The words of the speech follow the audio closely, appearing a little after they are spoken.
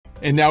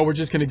And now we're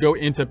just going to go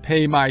into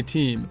Pay My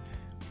Team.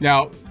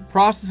 Now,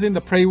 processing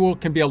the payroll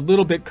can be a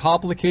little bit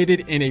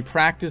complicated in a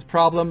practice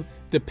problem,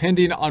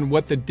 depending on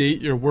what the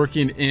date you're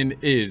working in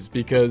is,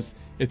 because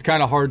it's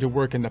kind of hard to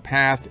work in the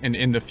past and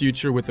in the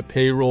future with the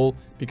payroll,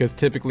 because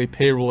typically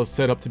payroll is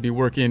set up to be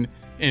working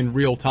in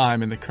real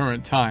time in the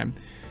current time.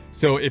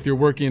 So if you're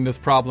working this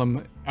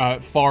problem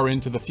far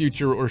into the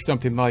future or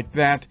something like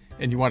that,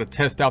 and you want to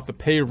test out the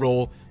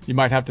payroll, you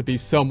might have to be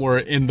somewhere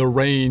in the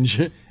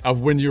range of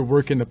when you're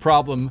working the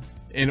problem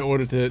in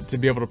order to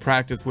be able to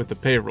practice with the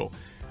payroll.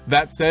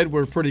 That said,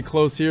 we're pretty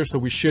close here, so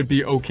we should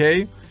be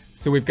okay.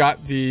 So we've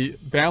got the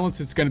balance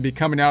that's going to be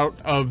coming out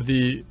of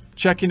the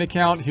checking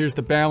account. Here's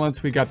the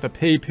balance. We got the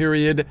pay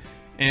period,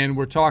 and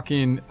we're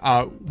talking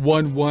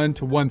 1/1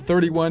 to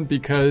 1/31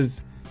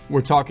 because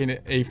we're talking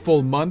a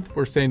full month.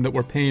 We're saying that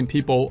we're paying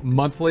people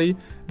monthly.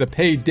 The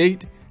pay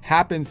date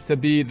happens to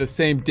be the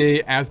same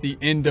day as the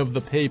end of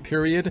the pay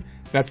period.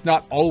 That's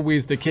not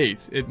always the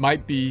case. It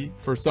might be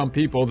for some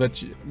people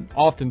that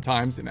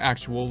oftentimes, and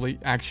actually,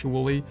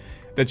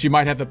 that you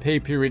might have the pay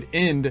period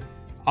end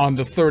on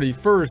the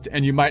 31st,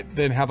 and you might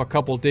then have a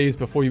couple days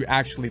before you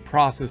actually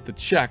process the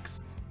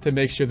checks to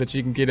make sure that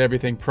you can get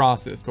everything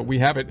processed. But we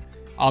have it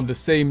on the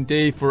same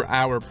day for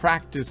our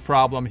practice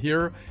problem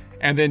here.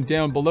 And then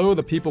down below,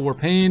 the people we're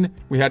paying,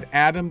 we had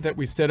Adam that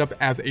we set up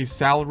as a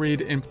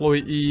salaried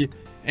employee,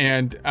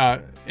 and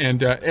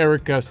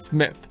Erica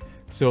Smith.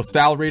 So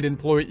salaried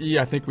employee,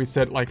 I think we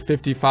set like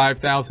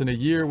 $55,000 a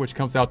year, which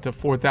comes out to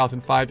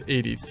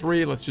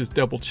 $4,583. Let's just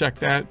double check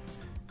that.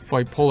 If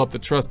I pull up the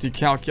trusty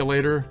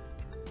calculator.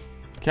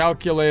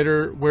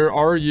 Calculator, where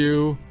are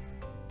you?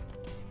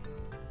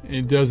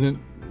 It doesn't,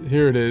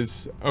 here it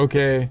is.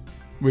 Okay,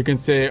 we can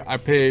say I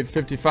paid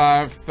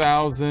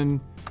 55,000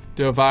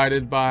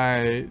 divided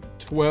by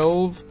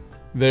 12.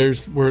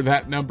 There's where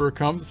that number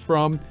comes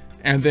from.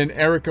 And then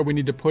Erica, we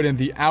need to put in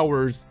the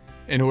hours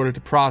in order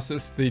to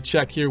process the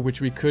check here, which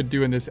we could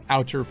do in this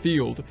outer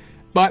field.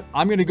 But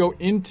I'm going to go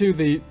into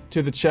the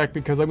check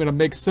because I'm going to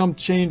make some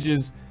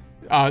changes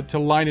to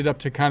line it up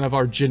to kind of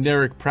our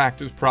generic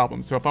practice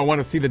problem. So if I want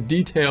to see the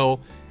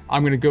detail,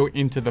 I'm going to go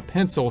into the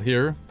pencil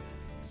here.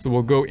 So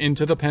we'll go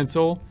into the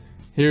pencil.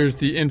 Here's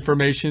the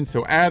information.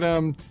 So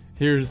Adam,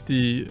 here's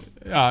the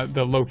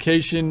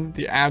location,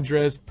 the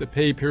address, the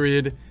pay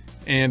period,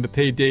 and the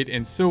pay date,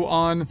 and so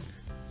on.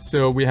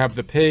 So we have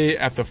the pay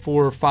at the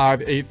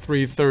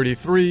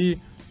 4583.33,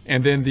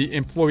 and then the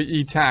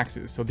employee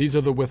taxes. So these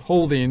are the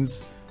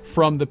withholdings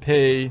from the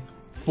pay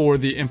for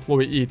the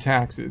employee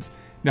taxes.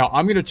 Now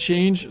I'm going to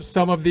change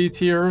some of these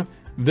here.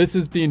 This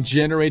is being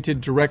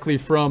generated directly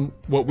from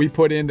what we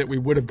put in that we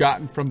would have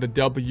gotten from the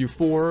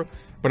W-4,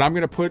 but I'm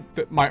going to put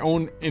my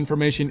own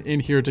information in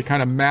here to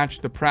kind of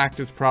match the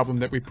practice problem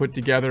that we put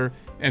together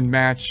and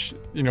match,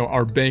 you know,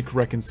 our bank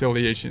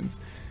reconciliations.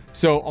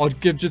 So I'll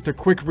give just a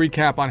quick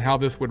recap on how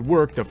this would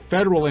work. The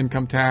federal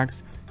income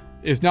tax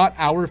is not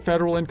our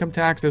federal income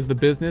tax as the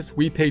business.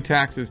 We pay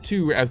taxes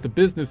too as the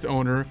business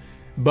owner,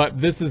 but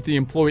this is the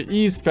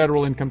employee's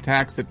federal income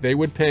tax that they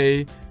would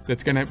pay,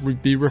 that's going to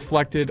be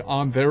reflected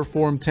on their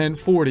Form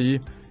 1040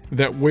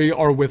 that we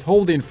are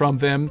withholding from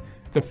them.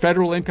 The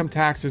federal income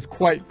tax is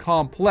quite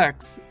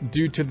complex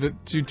due to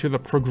the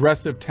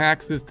progressive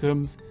tax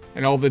systems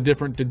and all the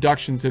different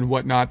deductions and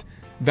whatnot.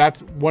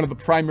 That's one of the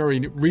primary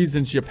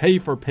reasons you pay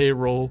for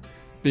payroll,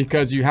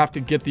 because you have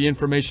to get the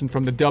information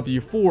from the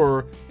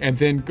W-4 and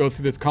then go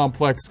through this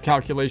complex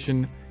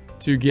calculation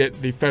to get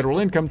the federal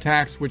income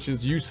tax, which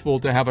is useful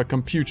to have a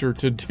computer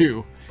to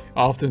do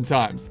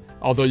oftentimes,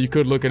 although you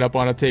could look it up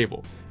on a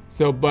table.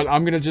 So, but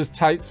I'm going to just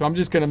type, so I'm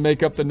just going to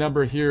make up the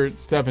number here at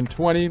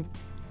 720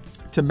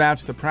 to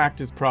match the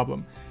practice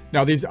problem.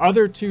 Now these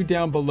other two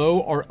down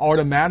below are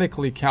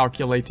automatically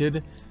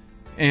calculated,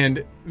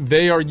 and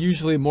they are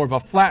usually more of a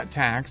flat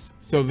tax,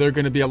 so they're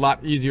going to be a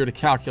lot easier to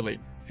calculate.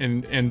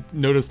 And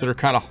notice they're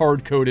kind of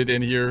hard-coded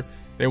in here.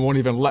 They won't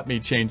even let me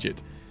change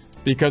it.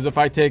 Because if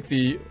I take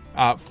the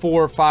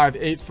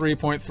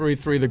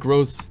 4583.33, the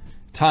gross,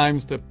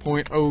 times the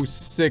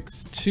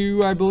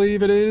 0.062, I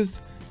believe it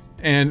is,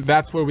 and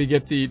that's where we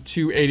get the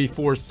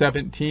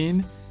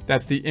 284.17.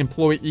 That's the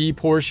employee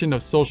portion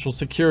of Social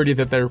Security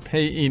that they're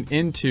paying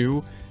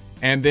into.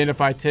 And then if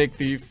I take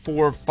the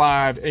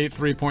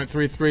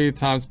 4583.33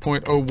 times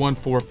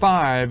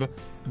 0.0145,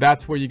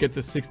 that's where you get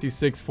the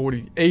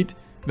 6648,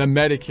 the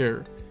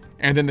Medicare.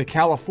 And then the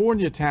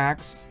California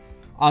tax,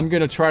 I'm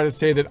going to try to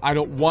say that I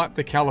don't want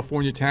the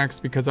California tax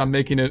because I'm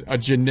making it a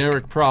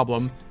generic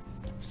problem.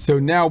 So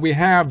now we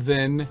have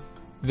then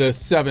the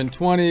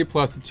 720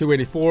 plus the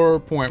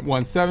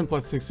 284.17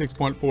 plus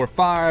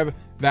 66.45.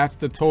 That's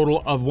the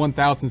total of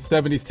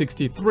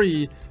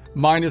 1,070.63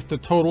 minus the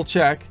total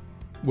check,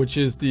 which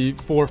is the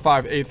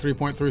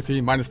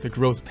 4583.33 minus the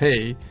gross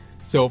pay.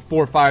 So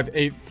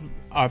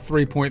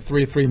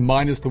 4583.33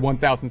 minus the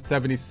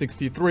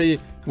 1,070.63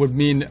 would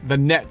mean the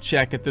net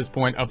check at this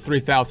point of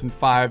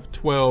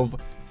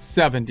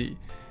 3,512.70.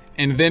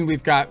 And then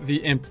we've got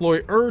the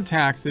employer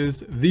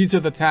taxes. These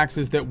are the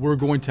taxes that we're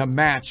going to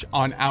match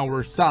on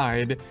our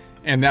side.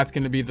 and that's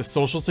going to be the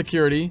Social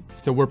Security.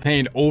 So we're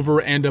paying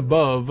over and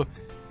above.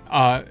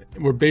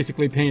 We're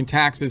basically paying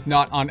taxes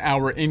not on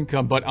our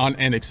income, but on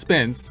an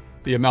expense,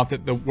 the amount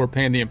that we're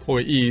paying the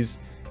employees.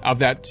 Of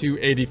that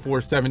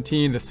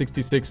 284.17, the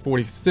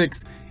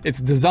 66.46, it's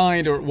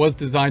designed, or it was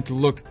designed, to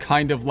look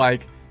kind of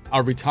like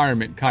a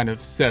retirement kind of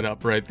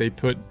setup, right? They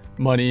put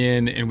money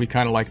in and we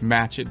kind of like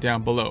match it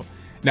down below.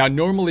 Now,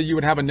 normally you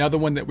would have another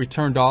one that we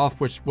turned off,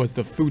 which was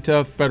the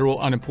FUTA, Federal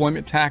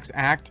Unemployment Tax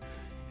Act,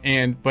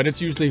 but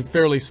it's usually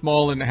fairly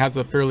small and it has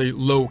a fairly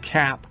low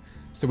cap.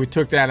 So we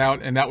took that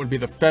out, and that would be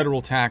the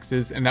federal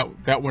taxes, and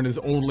that one is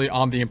only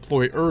on the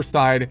employer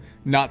side,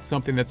 not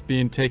something that's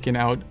being taken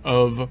out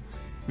of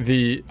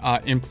the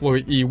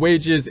employee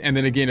wages. And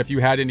then again, if you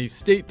had any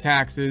state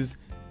taxes,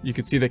 you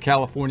could see the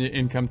California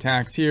income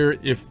tax here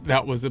if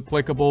that was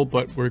applicable,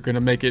 but we're going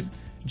to make it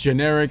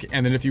generic.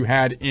 And then if you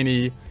had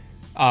any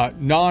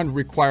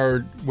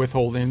non-required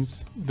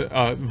withholdings,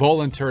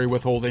 voluntary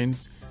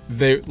withholdings,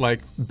 they like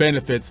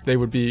benefits, they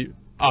would be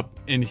up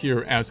in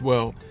here as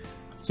well.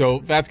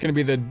 So that's going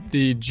to be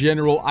the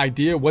general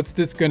idea. What's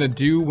this going to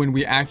do when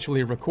we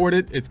actually record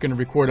it? It's going to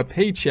record a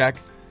paycheck.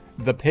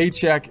 The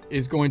paycheck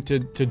is going to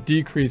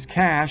decrease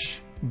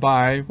cash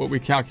by what we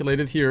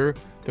calculated here,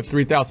 the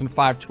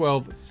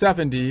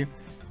 $3,512.70,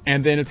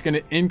 and then it's going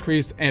to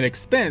increase an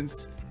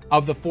expense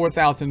of the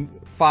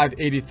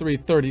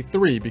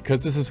 $4,583.33,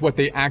 because this is what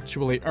they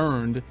actually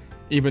earned,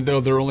 even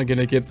though they're only going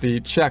to get the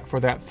check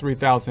for that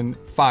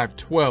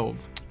 $3,512.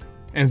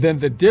 And then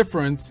the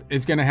difference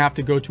is going to have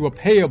to go to a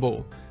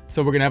payable.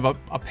 So we're going to have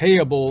a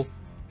payable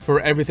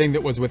for everything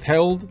that was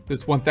withheld,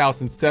 this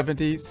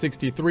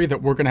 $1,070.63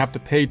 that we're going to have to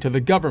pay to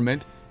the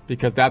government,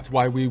 because that's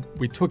why we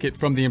took it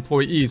from the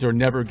employees or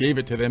never gave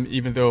it to them,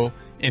 even though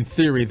in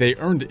theory they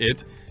earned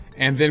it.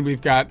 And then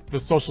we've got the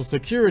Social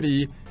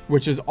Security,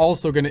 which is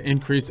also going to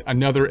increase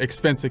another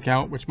expense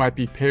account, which might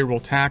be payroll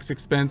tax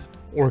expense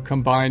or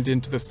combined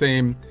into the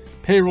same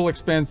payroll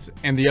expense.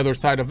 And the other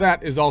side of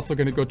that is also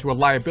going to go to a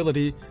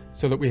liability,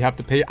 so that we have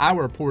to pay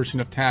our portion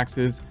of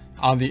taxes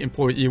on the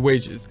employee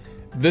wages.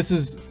 This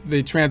is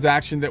the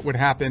transaction that would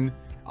happen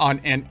on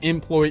an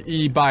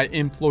employee by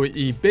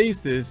employee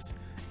basis.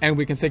 And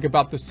we can think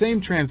about the same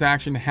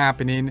transaction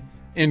happening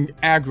in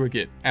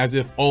aggregate, as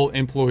if all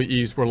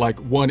employees were like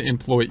one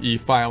employee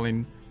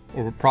filing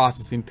or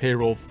processing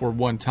payroll for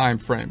one time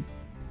frame.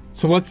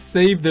 So let's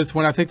save this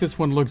one. I think this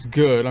one looks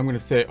good. I'm going to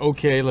say,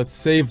 okay, let's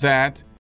save that.